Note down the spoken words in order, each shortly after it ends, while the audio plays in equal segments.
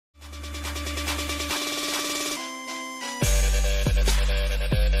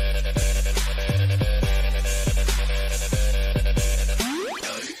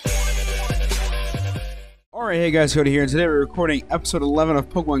Alright, hey guys, Cody here, and today we're recording episode 11 of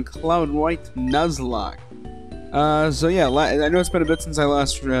Pokemon Cloud White Nuzlocke. So yeah, I know it's been a bit since I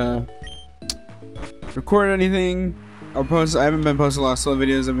last recorded anything. I haven't been posting a lot of slow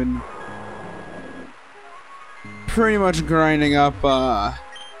videos. I've been pretty much grinding up, or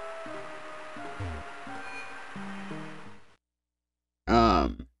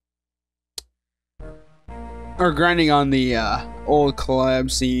grinding on the, old collab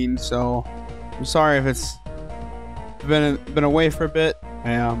scene, so I'm sorry if it's been away for a bit.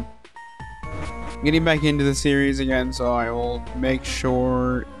 I am getting back into the series again, so I will make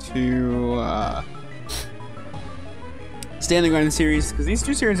sure to stay in the grinding series, because these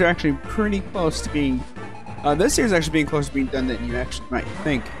two series are actually pretty close to being this series actually being close to being done than you actually might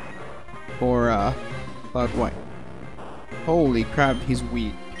think for Cloud White. Holy crap, he's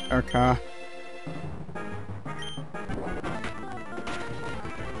weak. Okay.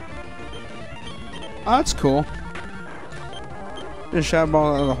 Oh, that's cool. Just Shadow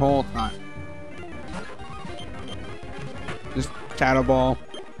Ball the whole time. Just Shadow Ball.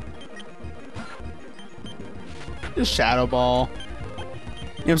 Just Shadow Ball.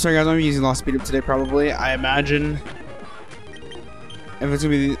 Yeah, I'm sorry guys, I'm using Lost Speed Up today probably. I imagine if it's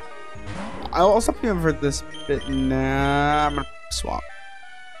gonna be I'll stop doing for this bit. Nah, I'm gonna swap.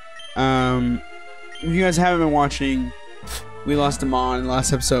 If you guys haven't been watching, we lost him on in the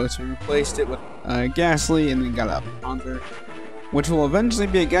last episode, so we replaced it with Ghastly and then got a Ponzer, which will eventually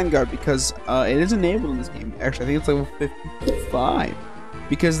be a Gengar because it is enabled in this game. Actually, I think it's level 55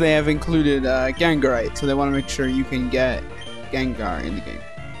 because they have included Gengarite, so they want to make sure you can get Gengar in the game.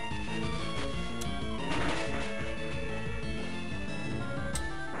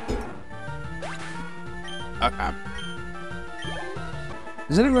 Okay.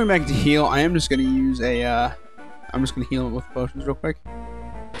 Instead of going back to heal, I am just going to use a I'm just gonna heal it with potions real quick.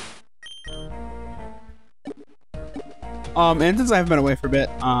 And since I've been away for a bit,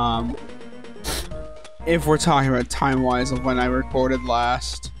 if we're talking about time-wise of when I recorded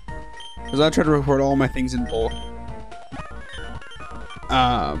last, because I tried to record all my things in bulk.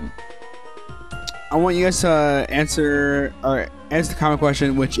 I want you guys to answer the comment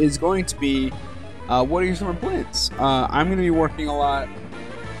question, which is going to be, what are your summer plans? I'm gonna be working a lot.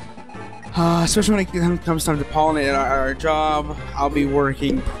 Especially when it comes time to pollinate at our job, I'll be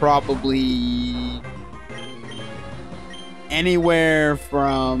working probably anywhere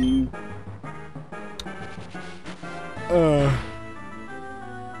from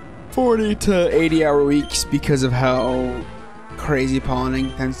 40 to 80-hour weeks because of how crazy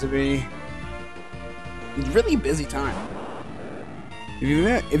pollinating tends to be. It's really a busy time. If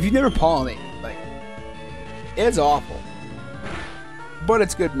you've never pollinated, like, it's awful. But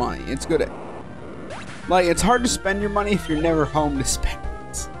it's good money. It's good at, like, it's hard to spend your money if you're never home to spend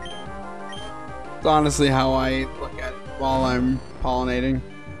it. It's honestly how I look at it while I'm pollinating.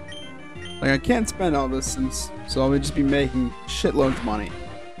 Like, I can't spend all this so I'll just be making shitloads of money.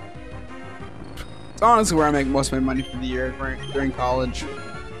 It's honestly where I make most of my money for the year during college.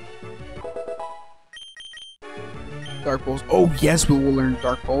 Dark Pulse. Oh yes, we will learn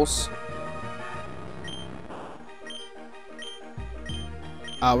Dark Pulse.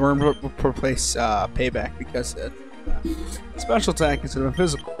 We're going to replace Payback because it's special attack instead of a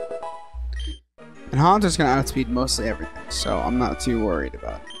physical. And Haunter's going to outspeed mostly everything, so I'm not too worried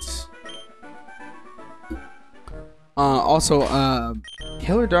about it. Also,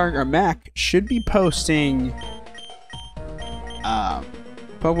 Killer Dark or Mac should be posting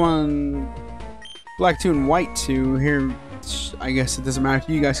Pokemon Black 2 and White 2 here. I guess it doesn't matter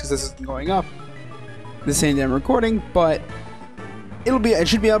to you guys because this isn't going up the same day I'm recording, but it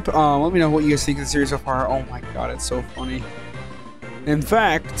should be up. Let me know what you guys think of the series so far. Oh my god, it's so funny. In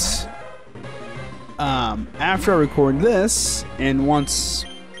fact, after I record this, and once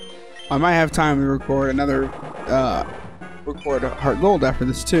I might have time to record another, record Heartgold after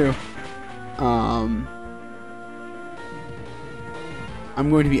this too. I'm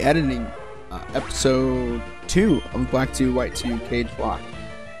going to be editing episode 2 of Black 2, White 2 Cage Lock.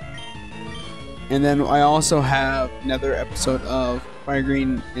 And then I also have another episode of Fire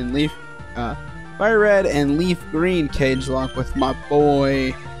Green and Leaf, Fire Red and Leaf Green Cage Lock with my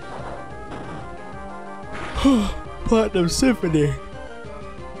boy Platinum Symphony.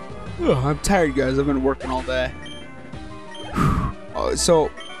 I'm tired, guys. I've been working all day.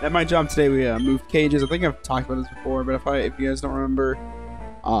 So at my job today, we moved cages. I think I've talked about this before, but if you guys don't remember,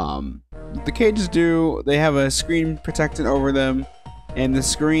 the cages they have a screen protected over them. And the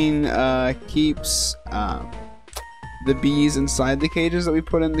screen keeps the bees inside the cages that we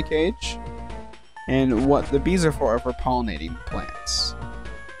put in the cage. And what the bees are for pollinating plants.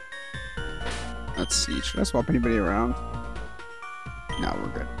 Let's see. Should I swap anybody around? No, we're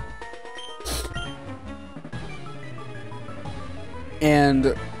good.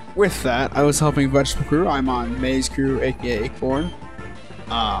 And with that, I was helping Vegetable Crew. I'm on Maze Crew, aka Acorn.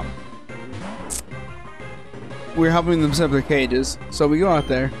 We're helping them set up their cages. So we go out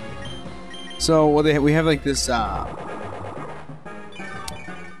there. So what we have like this. I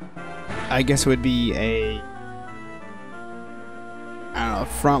guess it would be a, I don't know,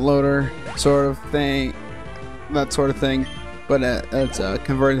 front loader sort of thing, that sort of thing. But it's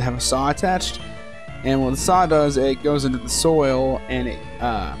converted to have a saw attached. And what the saw does, it goes into the soil and it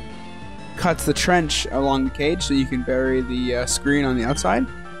cuts the trench along the cage so you can bury the screen on the outside.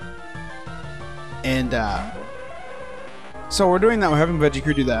 And so we're doing that. We're having Veggie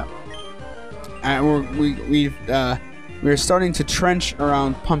Crew do that. And we're starting to trench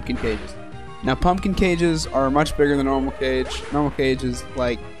around pumpkin cages. Now pumpkin cages are much bigger than normal cage. Normal cage is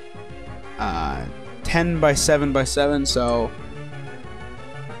like 10 by 7 by 7. So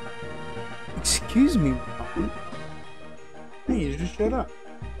excuse me. Hey, you just shut up.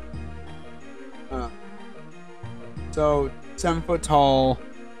 So 7 foot tall,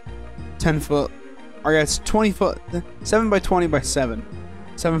 10 foot, or I guess 20 foot, 7 by 20 by 7,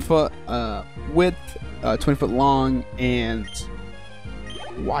 7 foot width, 20 foot long, and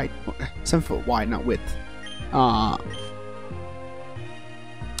wide, 7 foot wide, not width. And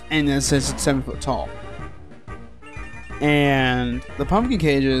then it says it's 7 foot tall. And the pumpkin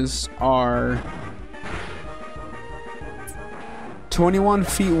cages are 21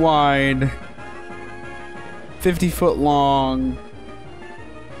 feet wide, 50 foot long,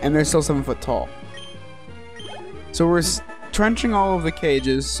 and they're still 7 foot tall. So we're trenching all of the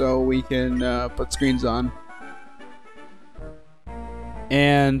cages so we can put screens on.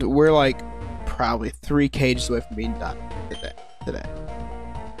 And we're like probably 3 cages away from being done today.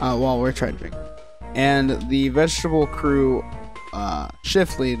 While we're trenching. And the Vegetable Crew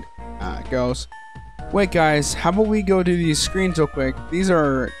shift lead goes, "Wait guys, how about we go do these screens real quick? These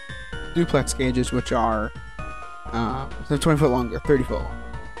are duplex cages, which are they're 20 foot long, they're 30 foot long.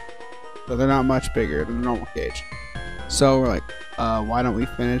 So they're not much bigger than a normal cage." So we're like, why don't we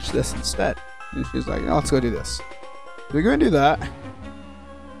finish this instead? And she's like, oh, let's go do this. So we're going to do that.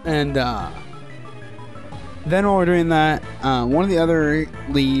 And then while we're doing that, one of the other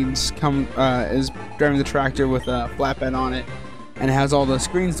leads is driving the tractor with a flatbed on it. And it has all the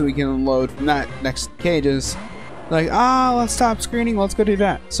screens that we can unload from that next cages. Like, let's stop screening, let's go do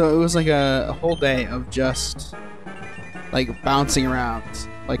that. So it was like a whole day of just like bouncing around,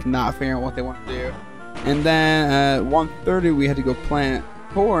 like not figuring out what they want to do. And then at 1:30 we had to go plant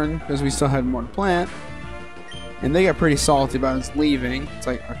corn because we still had more to plant. And they got pretty salty about us leaving. It's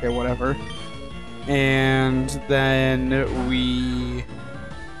like, okay, whatever. And then we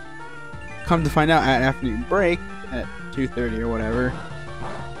come to find out at afternoon break at 2:30 or whatever.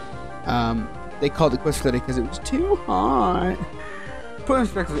 They called it quits for the day because it was too hot. Put in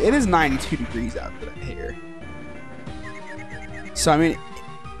perspective, it is 92 degrees out today here. So I mean,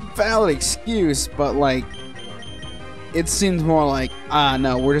 valid excuse, but like, it seems more like,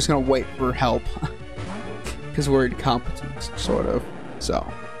 no, we're just gonna wait for help because we're incompetent, sort of. So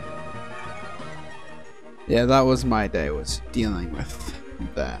yeah, that was my day, was dealing with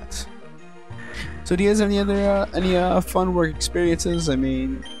that. So do you guys have any fun work experiences? I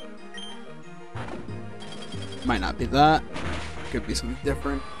mean, might not be that, could be something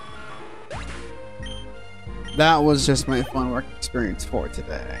different. That was just my fun work experience for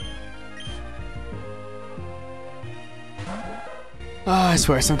today. I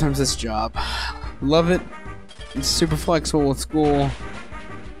swear, sometimes this job, love it. It's super flexible with school,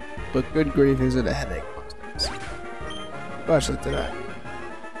 but good grief, is it a headache most days, especially today.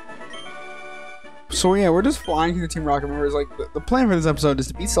 So yeah, we're just flying through the Team Rocket members. Like the plan for this episode is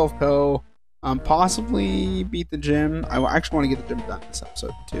to beat Self-Co, possibly beat the gym. I actually want to get the gym done this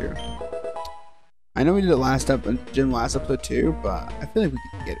episode too. I know we did it gym last episode too, but I feel like we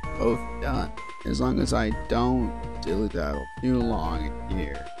can get it both done as long as I don't dilly-daddle too long in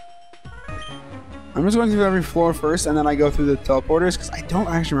here. I'm just going through every floor first, and then I go through the teleporters because I don't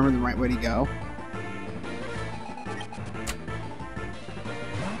actually remember the right way to go.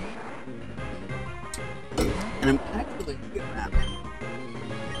 And I'm actually good at it.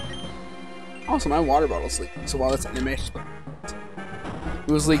 Also, my water bottle's leaking, so while it's animation,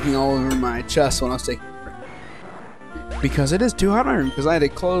 it was leaking all over my chest when I was taking a break. Because it is too hot in my room, because I had to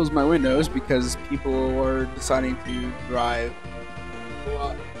close my windows because people were deciding to drive a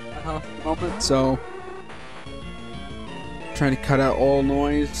lot at my house at the moment. So, trying to cut out all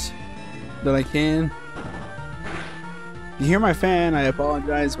noise that I can. you hear my fan, I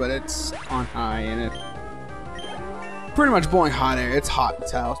apologize, but it's on high and it's pretty much blowing hot air. It's hot in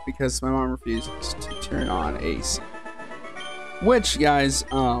this house because my mom refuses to turn on AC. Which, guys,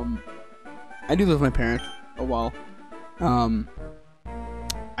 I do live with my parents. Oh well.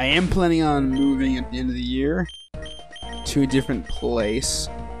 I am planning on moving at the end of the year to a different place.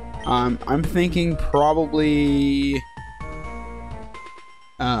 I'm thinking probably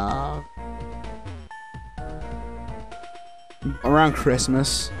around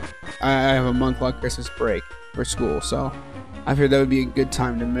Christmas. I have a month-long Christmas break for school, so I figured that would be a good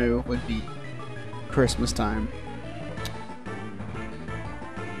time to move. Would be Christmas time.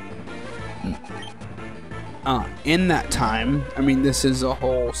 In that time, I mean, this is a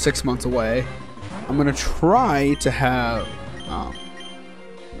whole 6 months away. I'm gonna try to have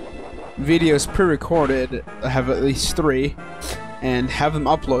videos pre-recorded. I have at least 3, and have them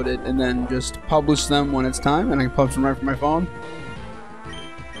uploaded, and then just publish them when it's time, and I can publish them right from my phone.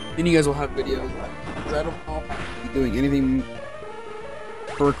 Then you guys will have videos. I don't know if I'll be doing anything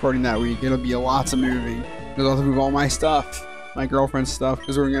for recording that week. It'll be lots of moving. Because I'll have to move all my stuff, my girlfriend's stuff,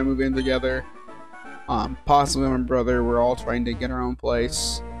 because we're gonna move in together. Possibly my brother. We're all trying to get our own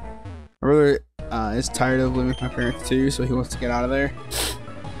place. My brother is tired of living with my parents too, so he wants to get out of there.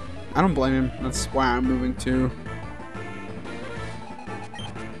 I don't blame him. That's why I'm moving too.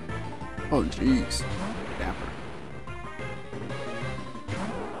 Oh jeez. Dapper.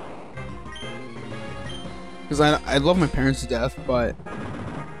 Because I love my parents to death, but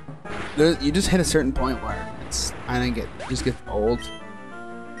you just hit a certain point where it's just gets old.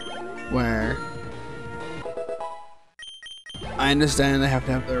 Where I understand they have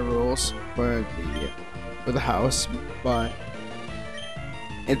to have their rules for the house, but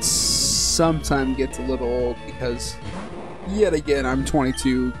it sometimes gets a little old because yet again I'm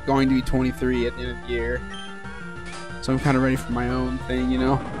 22, going to be 23 at the end of the year, so I'm kind of ready for my own thing, you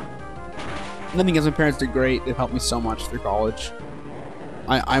know. And then because my parents are great, they've helped me so much through college.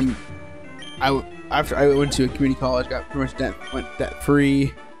 After I went to a community college, got pretty much went debt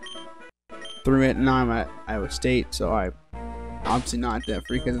free through it, and now I'm at Iowa State, so I'm obviously not debt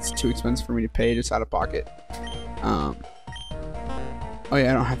free because it's too expensive for me to pay just out of pocket. Oh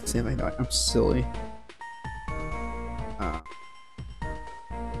yeah, I don't have to say anything though. I'm silly.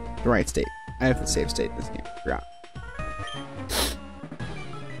 The right state. I have to save state this game. Forgot.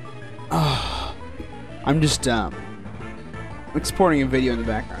 I'm just exporting a video in the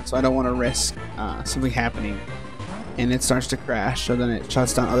background, so I don't want to risk something happening and it starts to crash, so then it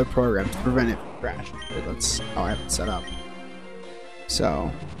shuts down other programs to prevent it from crashing. That's how I have it set up.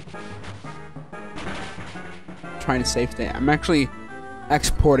 So, trying to save state. I'm actually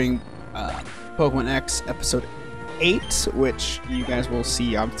exporting Pokemon X episode 8, which you guys will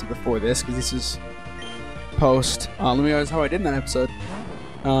see obviously before this, because this is post. Let me know how I did in that episode.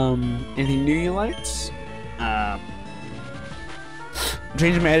 Anything new you liked? I'm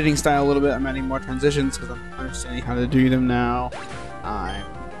changing my editing style a little bit. I'm adding more transitions because I'm understanding how to do them now.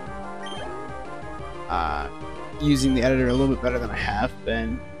 I'm using the editor a little bit better than I have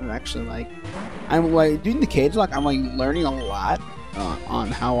been. I'm doing the cage lock. I'm like learning a lot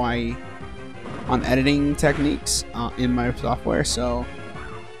on editing techniques in my software. So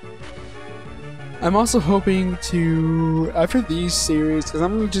I'm also hoping to, after these series, because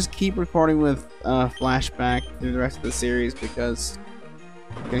I'm gonna just keep recording with flashback through the rest of the series because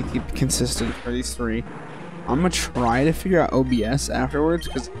I'm gonna keep it consistent for these 3. I'm gonna try to figure out OBS afterwards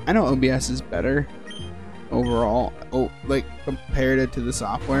because I know OBS is better overall, like compared it to the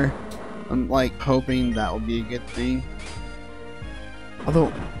software. I'm like hoping that will be a good thing.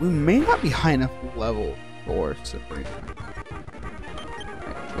 Although we may not be high enough level for Supreme.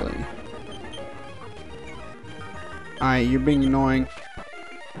 Actually. Alright, you're being annoying.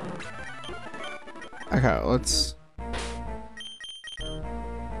 Okay, let's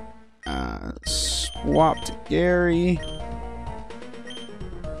swap to Gary.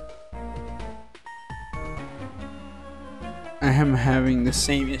 I am having the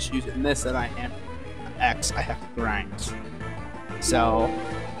same issues in this that I am in X. I have to grind. So,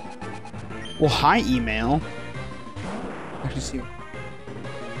 well, hi email. Actually, see.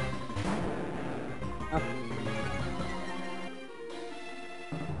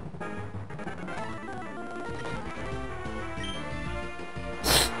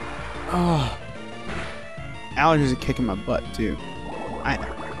 Oh, allergies are kicking my butt too. I know.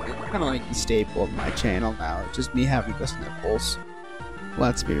 It's kind of like the staple of my channel now. It's just me having the sniffles.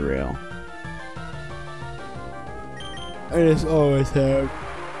 Let's be real. I just always have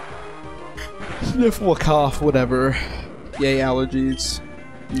sniffle, cough, whatever. Yay, allergies.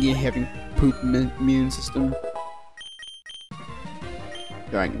 Yay, having poop immune system.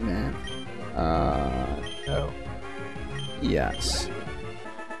 Dragon Man. No. Yes.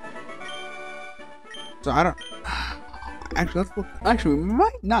 So I don't. Actually, let's look. Actually, we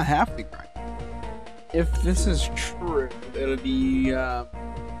might not have to grind. If this is true, it'll be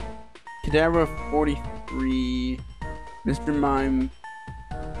Kadabra 43, Mr. Mime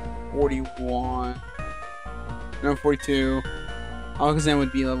 41, no 42. Alakazam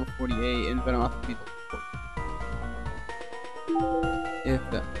would be level 48, and Venomoth would be level 40. If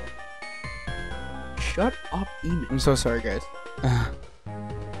that. Shut up, email. I'm so sorry, guys.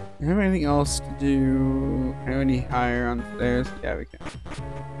 Do you have anything else to do? Can I go any higher on the stairs? Yeah, we can.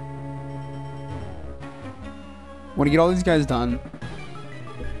 Want to get all these guys done.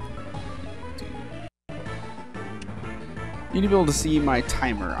 You need to be able to see my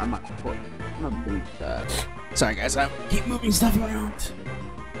timer. I'm not doing that. Sorry, guys. I keep moving stuff around.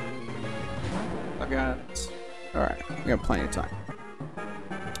 I got it. Alright, we got plenty of time.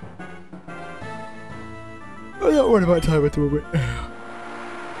 I'm not worried about time at the moment.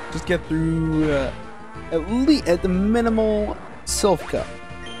 Just get through at the minimal Sylph Cup.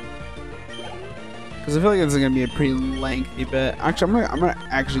 Because I feel like it's gonna be a pretty lengthy bit. Actually, I'm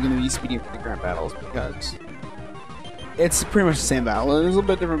actually gonna be speeding up the grand battles because it's pretty much the same battle. It's a little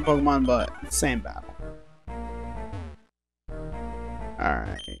bit different Pokemon, but it's the same battle.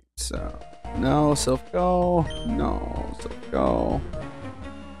 Alright, so no Sylph Go, no Sylph Go.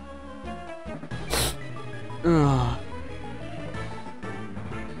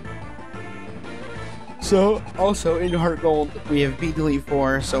 So, also in Heartgold, we have beat Elite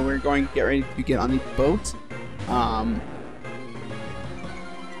 4, so we're going to get ready to get on the boat. And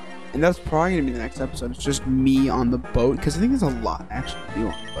that's probably going to be the next episode. It's just me on the boat, because I think there's a lot actually to do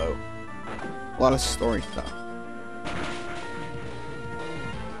on the boat. A lot of story stuff.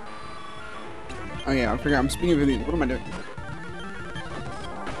 Oh yeah, I forgot, I'm speaking of these. What am I doing?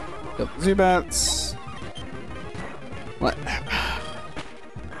 Zubats. What?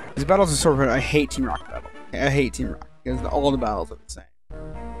 These battles are so hard. I hate Team Rocket battle. I hate Team Rocket because all the battles are the same.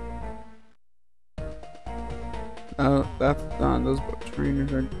 Oh, that's done. Those boat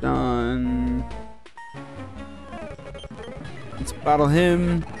trainers are done. Let's battle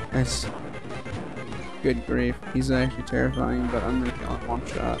him. Nice. Good grief. He's actually terrifying, but I'm gonna kill him one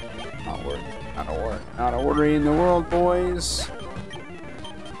shot. Not worth. Not a worry. Not a worry in the world, boys.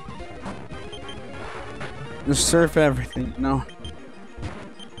 Just surf everything. No.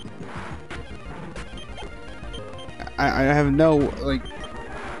 I have no, like,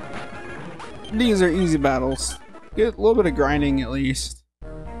 these are easy battles. Get a little bit of grinding at least.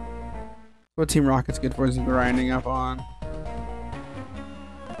 What Team Rocket's good for is grinding up on.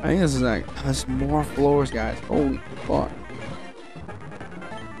 I think this is like, there's more floors, guys. Holy fuck.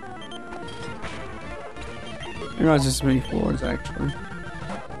 Maybe not just many floors, actually.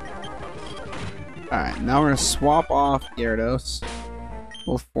 Alright, now we're gonna swap off Gyarados.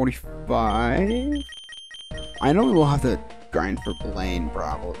 Level 45. I know we will have to grind for Blaine,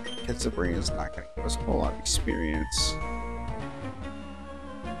 probably, because Sabrina's not going to give us a whole lot of experience.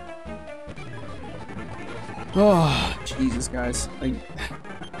 Oh, Jesus, guys. Like,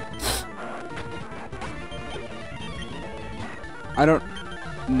 I don't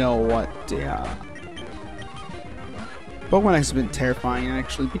know what Pokemon X has been terrifying,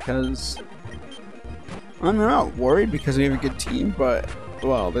 actually, because I'm not worried because we have a good team, but,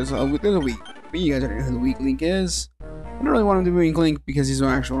 well, there's a weak. You guys already know who the weak link is. I don't really want him to be weak link because he's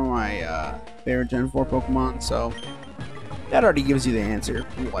actually one of my favorite Gen 4 Pokemon, so that already gives you the answer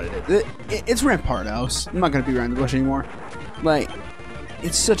for what it is. It's Rampardos. I'm not going to be around the bush anymore. Like,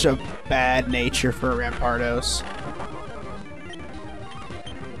 it's such a bad nature for a Rampardos.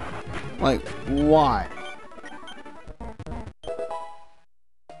 Like, why?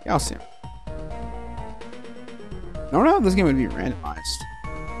 Yeah, I'll see him. I don't know if this game would be randomized.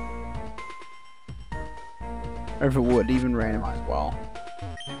 Or if it would even randomize well.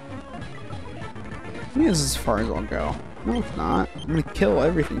 I think this is as far as I'll go. No, it's not. I'm gonna kill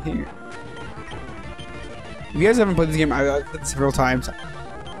everything here. If you guys haven't played this game, I've played it several times.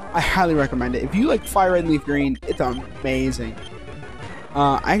 I highly recommend it. If you like Fire Red and Leaf Green, it's amazing.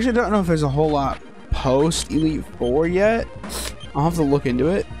 I actually don't know if there's a whole lot post Elite 4 yet. I'll have to look into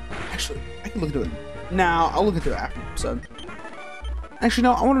it. Actually, I can look into it now. I'll look into it after the episode. Actually,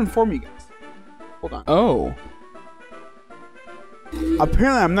 no, I want to inform you guys. Hold on. Oh.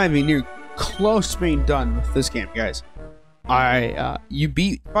 Apparently, I'm not even near close to being done with this game, guys. You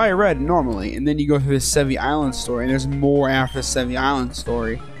beat Fire Red normally, and then you go through the Sevi Island story, and there's more after the Sevi Island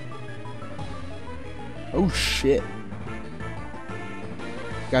story. Oh shit.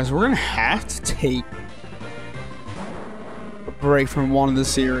 Guys, we're gonna have to take a break from one of the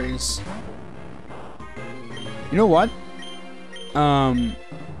series. You know what?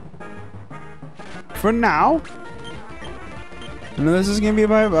 For now, I know this is gonna be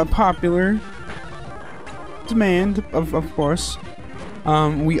a popular demand, of course.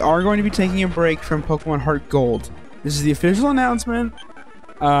 We are going to be taking a break from Pokemon Heartgold. This is the official announcement.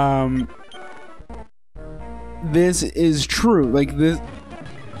 This is true. Like this.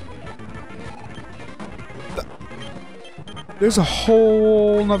 There's a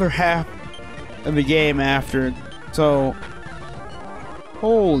whole nother half of the game after, so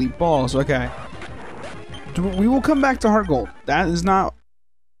holy balls. Okay, we will come back to Heartgold. That is not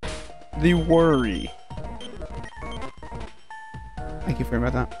the worry. Thank you for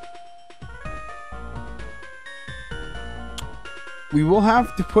about that. We will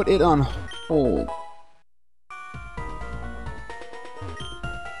have to put it on hold.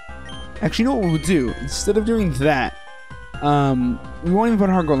 Actually, you know what we'll do? Instead of doing that, we won't even put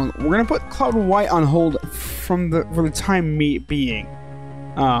Heartgold on. We're gonna put Cloud White on hold for the time being.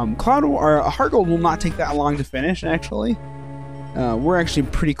 Heartgold will not take that long to finish. Actually, we're actually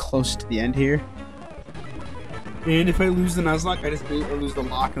pretty close to the end here. And if I lose the Nuzlocke, I just lose the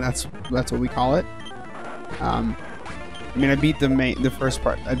lock, and that's what we call it. I mean, I beat the first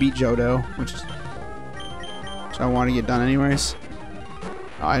part. I beat Johto, which I want to get done anyways.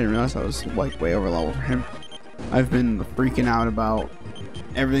 Oh, I didn't realize I was like way over level for him. I've been freaking out about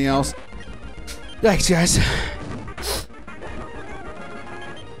everything else. Thanks, guys.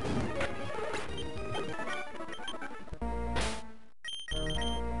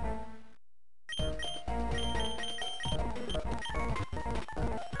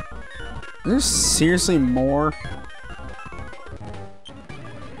 There's seriously more.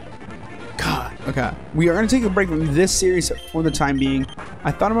 God. Okay. We are going to take a break from this series for the time being. I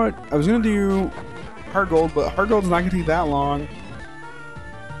was going to do Heartgold, but Heartgold's not going to take that long.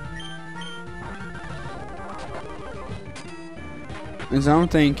 Because I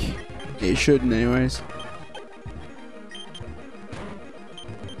don't think it shouldn't anyways.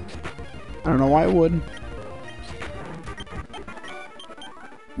 I don't know why it would.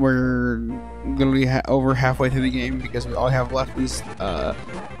 We're gonna be over halfway through the game because all I have left is the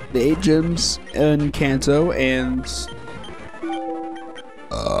 8 gyms in Kanto and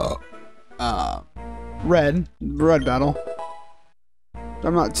red battle.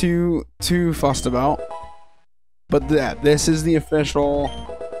 I'm not too fussed about, but this is the official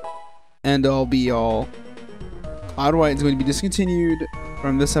end all be all. Cloud White is going to be discontinued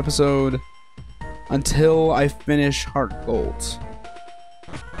from this episode until I finish Heartgold.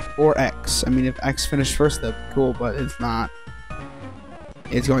 Or X. I mean, if X finished first, that'd be cool, but it's not.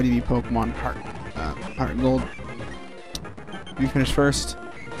 It's going to be Pokemon Heartgold. You finish first.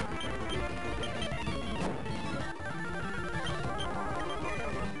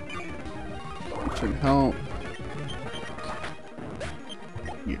 Should help.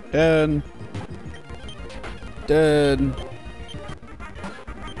 You're dead. Dead.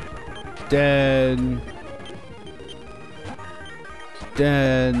 Dead.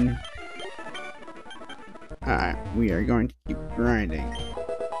 Dead. Alright, we are going to keep grinding.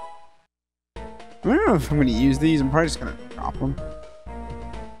 I don't know if I'm going to use these. I'm probably just going to drop them.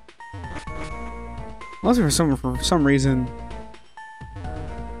 Unless for some reason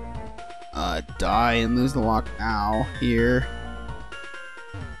die and lose the lock now here.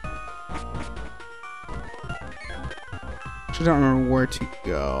 Actually, don't remember where to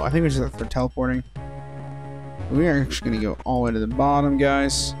go. I think we just have to teleporting. We are actually going to go all the way to the bottom,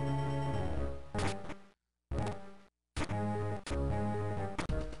 guys.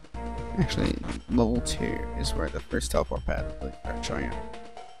 Actually, level 2 is where the first teleport path will start showing up.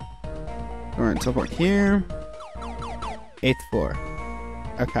 We're going to teleport here. 8th floor.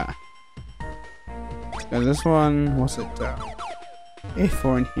 Okay. Go to this one. What's it? 8th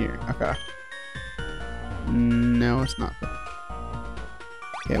floor in here. Okay. No, it's not.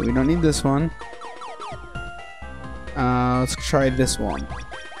 Okay, we don't need this one. Let's try this one.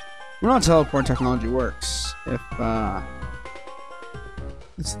 We know how teleport technology works. If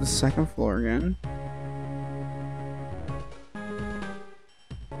it's the 2nd floor again.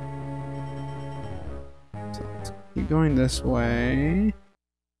 So let's keep going this way.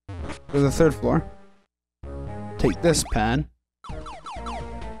 Go to the 3rd floor. Take this pad.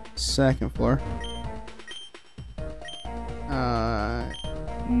 2nd floor.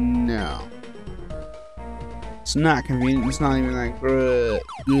 No. It's not convenient. It's not even that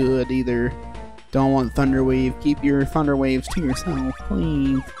good either. Don't want Thunder Wave. Keep your Thunder Waves to yourself,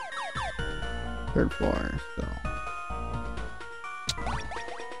 please. 3rd floor. So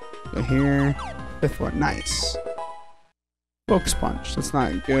go here. 5th floor. Nice. Book sponge. That's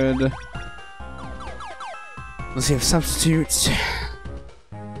not good. Let's see if substitutes.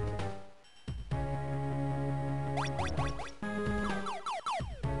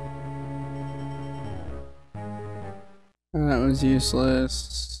 That was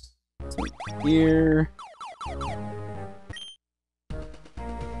useless. Here.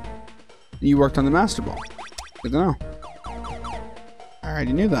 You worked on the Master Ball. Good to know. I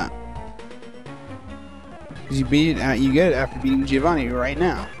already knew that. Because you beat it, you get it after beating Giovanni right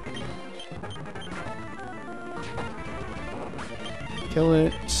now. Kill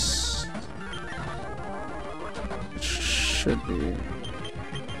it. Should be.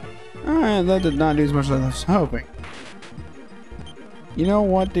 Alright, that did not do as much as I was hoping. You know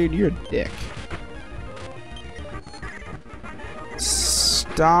what, dude? You're a dick.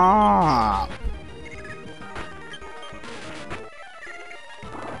 Stop.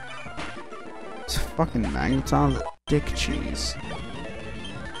 This fucking Magneton's dick cheese.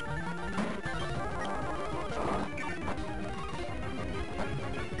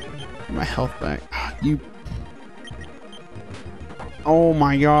 Get my health back. You. Oh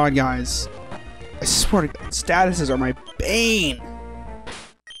my god, guys. I swear to God, statuses are my bane.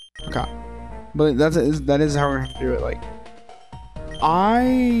 Okay. But that is how we're gonna do it. Like,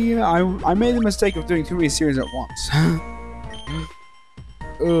 I made the mistake of doing too many series at once.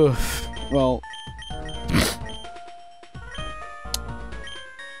 Ugh. Well,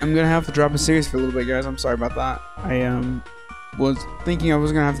 I'm gonna have to drop a series for a little bit, guys. I'm sorry about that. I was thinking I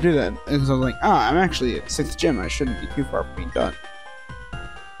was gonna have to do that because I was like, I'm actually at 6th gym. I shouldn't be too far from being done.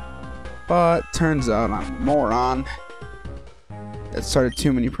 But turns out I'm a moron that started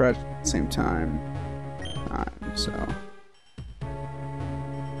too many projects at the same time. So.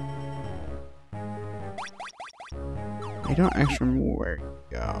 I don't actually remember where to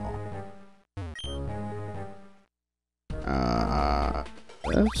go.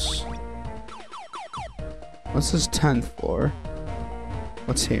 This? What's this 10th floor?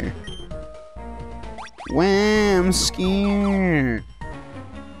 What's here? Wham! I'm scared!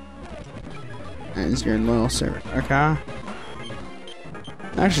 As your loyal servant. Okay. I'm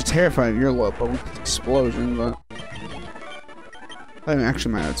actually terrified of your low but with this explosion, but I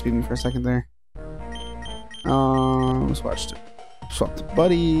actually might outspeed me for a second there. Let's watch it. Swap the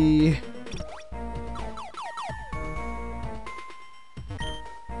buddy.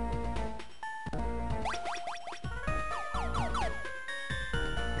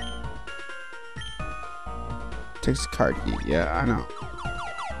 Takes the card key. Yeah, I know.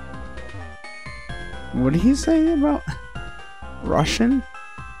 What did he say about Russian?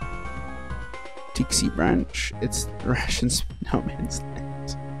 Dixie branch. It's Russian no man's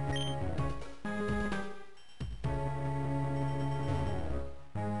land.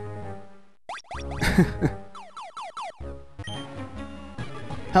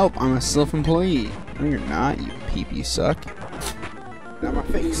 Help, I'm a self-employee. No, you're not, you peep, you suck. Not my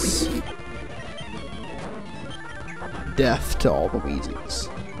face. Death to all the Weezings.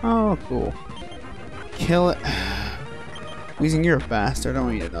 Oh, cool. Kill it. Weezing, you're a bastard. I don't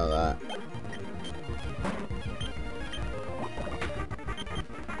want you to know that.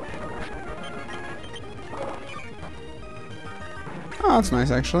 Oh, that's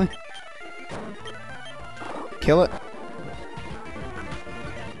nice, actually. Kill it.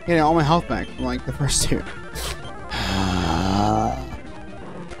 Getting all my health back from like the first two.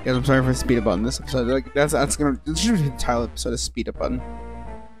 Guys, I'm sorry for the speed up button this episode. Like that's gonna this should be the title episode of speed up button.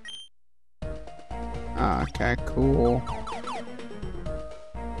 Okay, cool.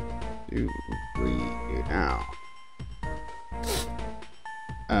 Do we do now?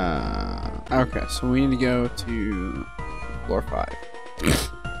 Okay, so we need to go to floor 5.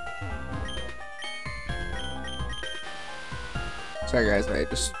 Sorry guys, I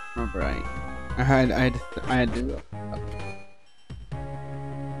just remember I had to do it.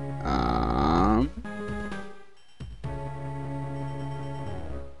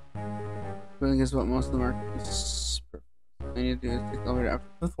 I guess what most of them are. I need to do is take the elevator after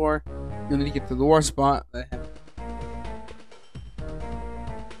the floor. You need to get to the war spot that I have.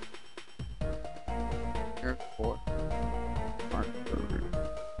 Airport.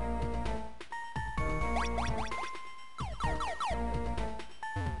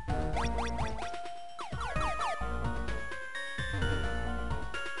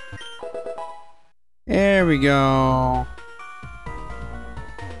 There we go.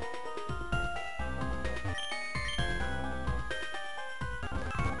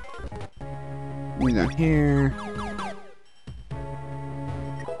 Move down here.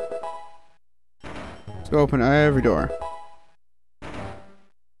 Let's go open every door.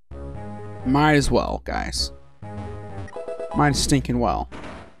 Might as well, guys. Mine's stinking well.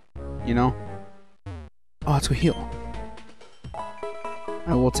 You know? Oh, it's a heal.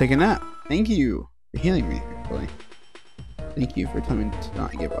 I will take a nap. Thank you for healing me, actually. Thank you for telling me to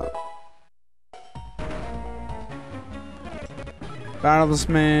not give up. Battle this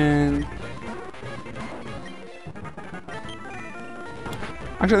man.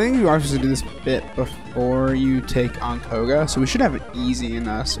 Actually, I think you are supposed to do this bit before you take on Koga, so we should have it easy in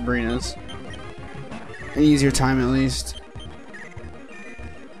Sabrina's. An easier time, at least.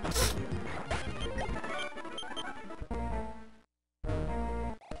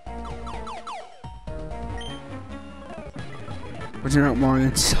 We're doing more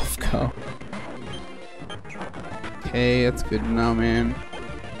than self-co. Okay, that's good to know, man.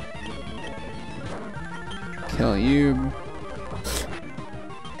 Kill you.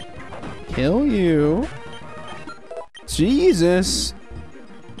 Kill you. Jesus.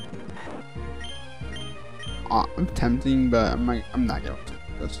 Oh, I'm tempting, but I'm not gonna do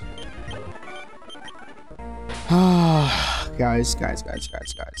this. Ah, guys.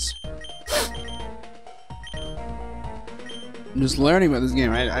 I'm just learning about this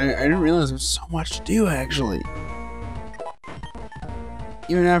game. I didn't realize there was so much to do, actually.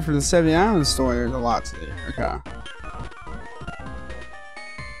 Even after the 70 Island story, there's a lot to do. Okay.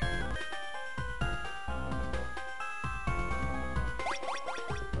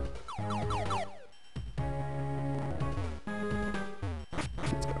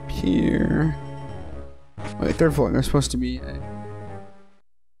 Let's go up here. Wait, third floor. There's supposed to be a...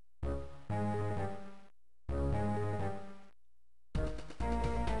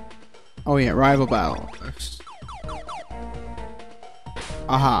 Oh yeah, rival battle.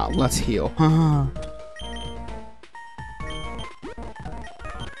 Aha, let's heal.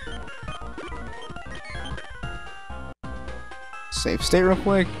 Save state real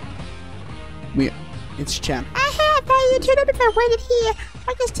quick. It's champ. I thought you'd turn up if I waited here.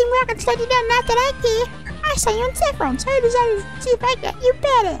 I guess Teamwork and study down not that I care. I saw you on Saffron, so I decided to see if I got you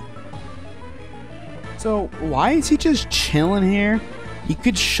better. So why is he just chilling here? He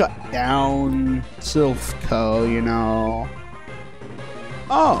could shut down Silphco, you know.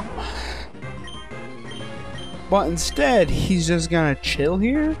 Oh. But instead, he's just gonna chill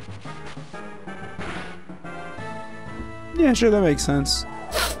here? Yeah, sure, that makes sense.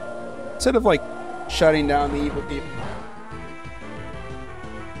 Instead of, like, shutting down the evil people.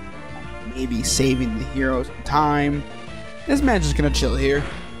 Maybe saving the heroes some time. This man's just gonna chill here.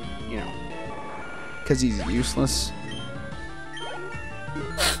 You know. Because he's useless.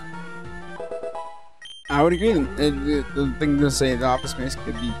 I would agree. The thing to say, the office space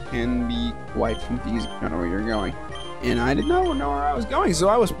can be quite confusing. I don't know where you're going, and I didn't know where I was going, so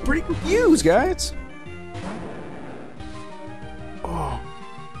I was pretty confused, guys. Oh.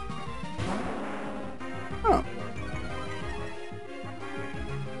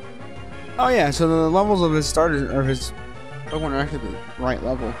 Oh yeah. So the levels of his starters or his Pokemon are actually the right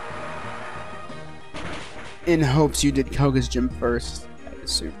level. In hopes you did Koga's gym first, I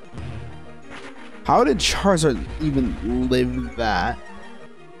assume. How did Charizard even live that?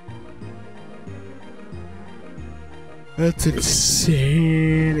 That's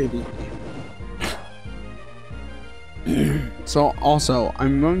insanity. So also,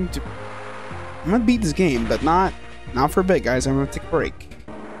 I'm gonna beat this game, but not for a bit, guys. I'm gonna take a break.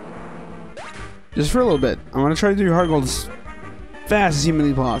 Just for a little bit. I'm gonna try to do Heartgold as fast as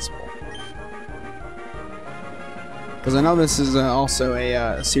humanly possible. Because I know this is also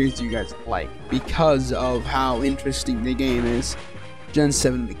a series you guys like because of how interesting the game is. Gen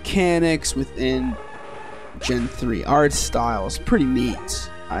 7 mechanics within Gen 3 art style is pretty neat,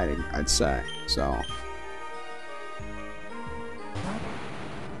 I'd say. So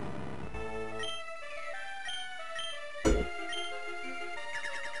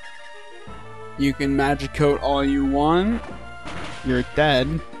you can magic coat all you want. You're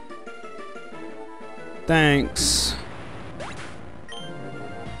dead. Thanks.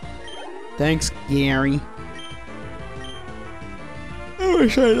 Thanks, Gary. I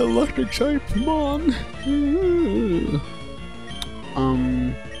wish I had electric type Pokemon.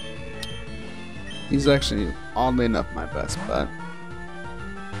 He's actually, oddly enough, my best bet.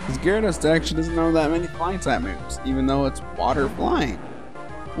 Because Gyarados actually doesn't know that many flying type moves, even though it's water flying.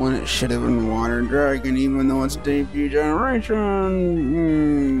 When it should have been water dragon, even though it's debut generation.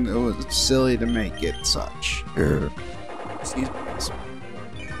 It was silly to make it such. Excuse me, guys.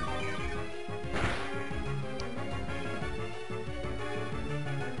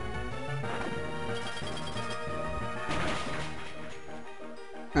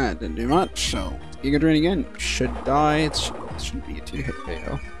 That didn't do much, so Giga Drain again. Should die. It shouldn't be a 2-hit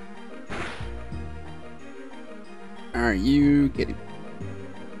KO. Are you kidding?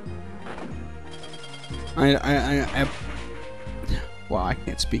 Well, I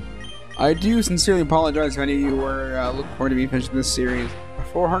can't speak. I do sincerely apologize if any of you were looking forward to me finishing this series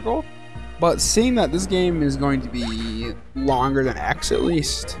before Heartgold, but seeing that this game is going to be longer than X at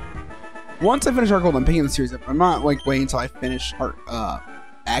least, once I finish Heartgold, I'm picking the series up. I'm not like waiting until I finish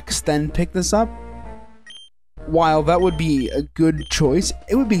X then pick this up. While that would be a good choice,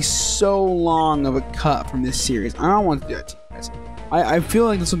 it would be so long of a cut from this series. I don't want to do that to you guys. I feel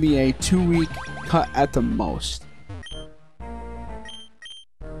like this will be a 2-week cut at the most.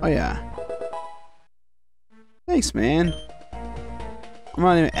 Oh yeah. Thanks, man. I'm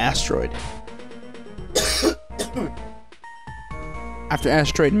not even Asteroid. After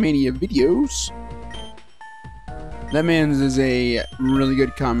Asteroid Mania videos, that man is a really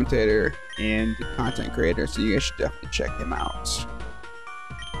good commentator and content creator, so you guys should definitely check him out.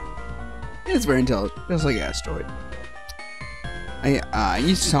 He's very intelligent, just like Asteroid. I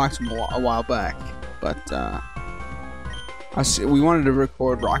used to talk to him a while back, but we wanted to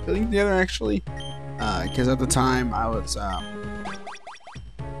record Rocket League together actually, because at the time I was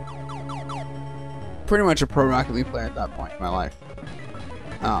pretty much a pro Rocket League player at that point in my life.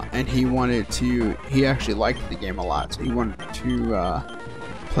 And he actually liked the game a lot, so he wanted to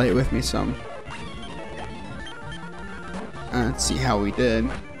play it with me some. And see how we did.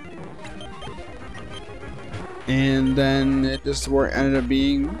 And then it just ended up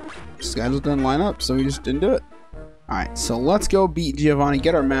being schedules didn't line up, so we just didn't do it. Alright, so let's go beat Giovanni,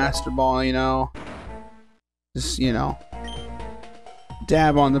 get our Master Ball, you know. Just, you know,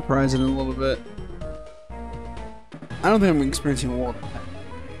 dab on the president a little bit. I don't think I'm experiencing a world.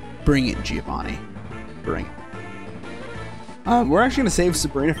 Bring it, Giovanni. Bring it. We're actually going to save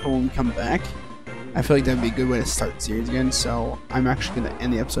Sabrina for when we come back. I feel like that would be a good way to start the series again, so I'm actually going to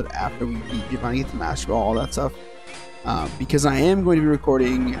end the episode after we beat Giovanni, get the Master Ball, all that stuff. Because I am going to be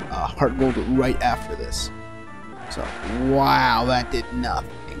recording Heartgold right after this. So, wow, that did nothing.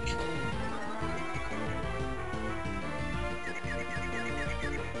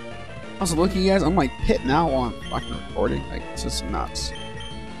 Also, look, you guys, I'm like pitting out while I'm fucking recording. Like, it's just nuts.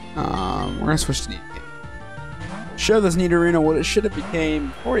 We're gonna switch to Nita. Show this Nidorino what it should have became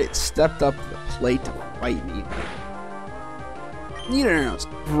before it stepped up to the plate to fight me. Nidorino's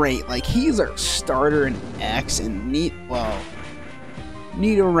great. Like, he's our starter in X, and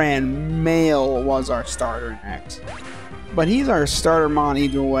Nidoran Male was our starter in X. But he's our starter mon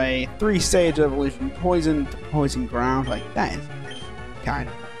either way. 3-stage evolution, poison to poison ground. Like, that is kind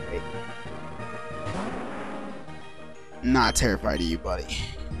of great. Not terrified of you, buddy.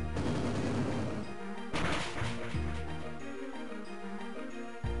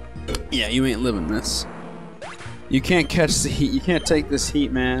 Yeah, you ain't living this. You can't catch the heat. You can't take this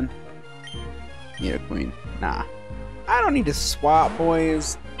heat, man. Yeah, Queen. Nah. I don't need to swap,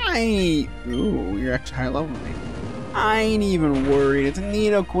 boys. Ooh, you're actually high level than me. I ain't even worried. It's a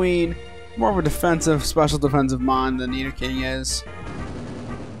Nido Queen. More of a defensive, special defensive mon than Nido King is.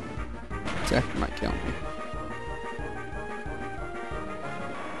 This actually might kill me.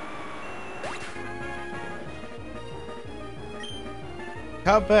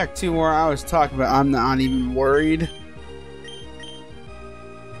 Cut back to where I was talking about I'm not even worried.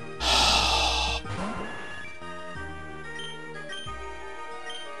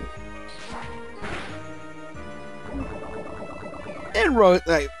 And roast,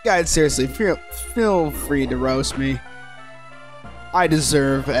 like, guys, seriously, feel free to roast me. I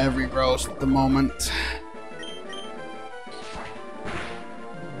deserve every roast at the moment.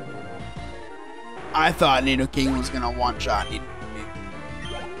 I thought Nido King was gonna one-shot Nido King.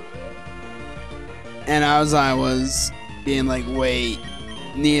 And as I was being like, wait,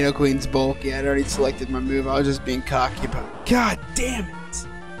 Nido Queen's bulky. I'd already selected my move. I was just being cocky about. God damn it!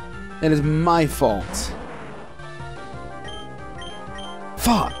 That is my fault.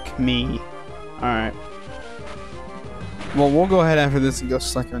 Fuck me. Alright. Well, we'll go ahead after this and go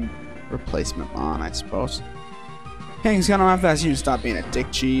select a replacement mon, I suppose. King's gonna have to ask you to stop being a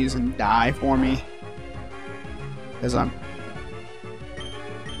dick cheese and die for me. Because I'm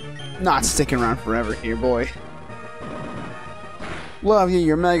not sticking around forever here, boy. Love you,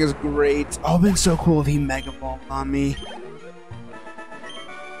 your Mega's great. Oh, it'd been so cool if he Mega Evolved on me.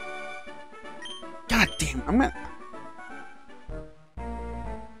 God damn, I'm gonna.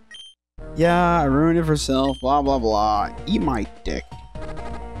 Yeah, I ruined it for self, blah blah blah. Eat my dick.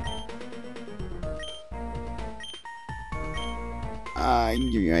 I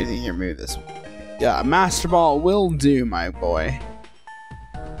can give you anything here, move this one. Yeah, Master Ball will do, my boy.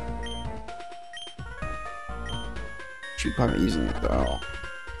 Should probably be using it though.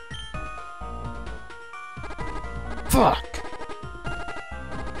 Fuck! Fuck.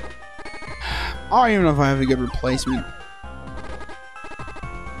 I don't even know if I have a good replacement.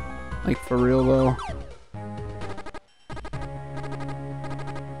 Like, for real, though.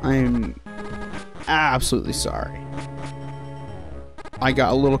 I'm absolutely sorry. I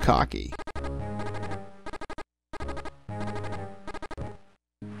got a little cocky.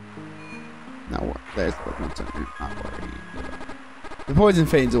 No, there's not worried. The poison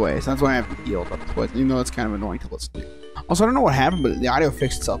fades away, so that's why I haven't healed up the poison, even though it's kind of annoying to listen to. Also, I don't know what happened, but the audio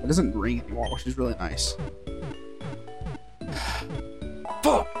fixed itself. It doesn't ring anymore, which is really nice.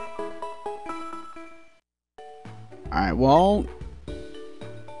 Fuck! Alright, well...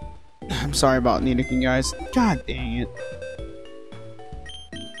 I'm sorry about Nidoking, guys. God dang it.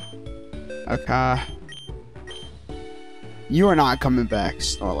 Okay. You are not coming back,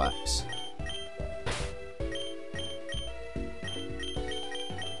 Snorlax.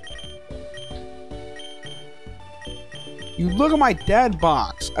 You look at my dead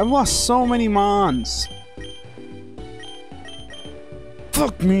box. I've lost so many Mons.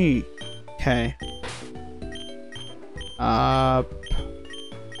 Fuck me. Okay.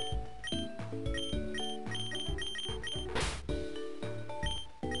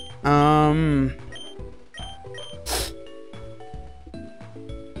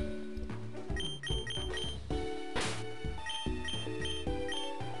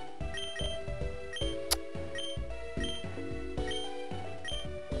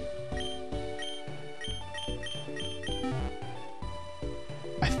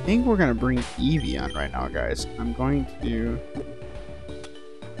 I think we're gonna bring Eevee on right now, guys. I'm going to...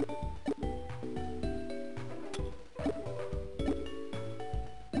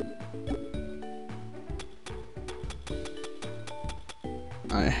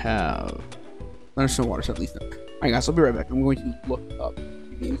 I have... There's some water, so at least... Alright guys, I'll be right back. I'm going to look up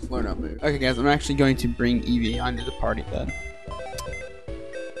Eevee's learn up move. Okay guys, I'm actually going to bring Eevee onto the party then.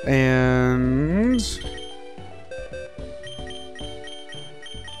 And...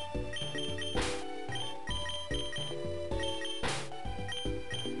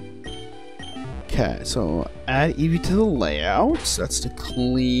 Okay, so add Eevee to the layouts. That's to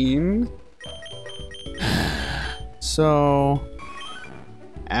clean. So,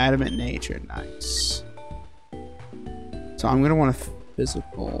 adamant nature, nice. So I'm gonna want a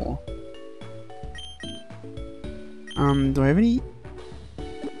physical. Do I have any?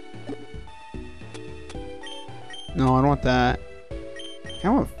 No, I don't want that. I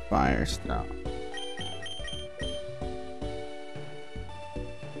want fire stuff.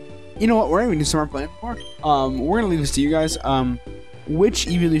 You know what? We're not even doing Summer Plan anymore. We're gonna leave this to you guys. Which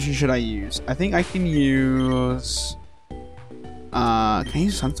evolution should I use? I think I can use. Can I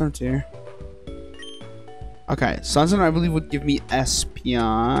use Sunstone too? Okay, Sunstone I believe would give me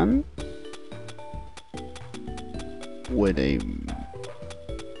Espeon. Would a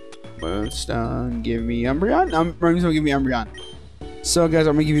Moonstone give me Umbreon? Moonstone will give me Umbreon. So guys,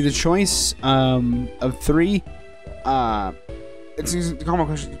 I'm gonna give you the choice of 3. It's the common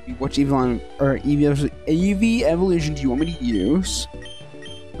question would be which EV evolution do you want me to use?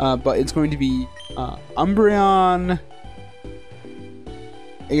 But it's going to be Umbreon,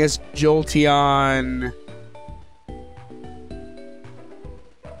 I guess Jolteon,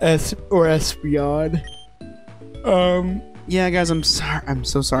 or Espeon. Yeah, guys, I'm sorry. I'm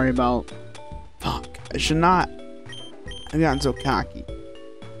so sorry about. Fuck, I should not. I've gotten so cocky,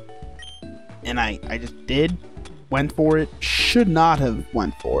 and I just did. Went for it. Should not have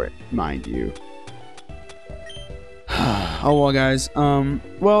went for it, mind you. Oh well, guys.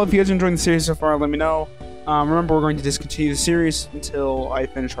 Well, if you guys are enjoying the series so far, let me know. Remember, we're going to discontinue the series until I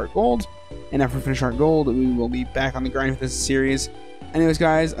finish Heartgold, and after we finish Heartgold, we will be back on the grind for this series. Anyways,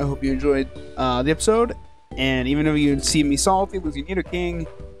 guys, I hope you enjoyed the episode, and even if you see me salty losing Nidoking,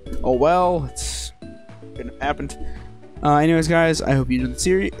 oh well, it's couldn't have happened. Anyways, guys, I hope you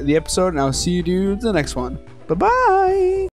enjoyed the episode, and I'll see you dudes in the next one. Bye-bye!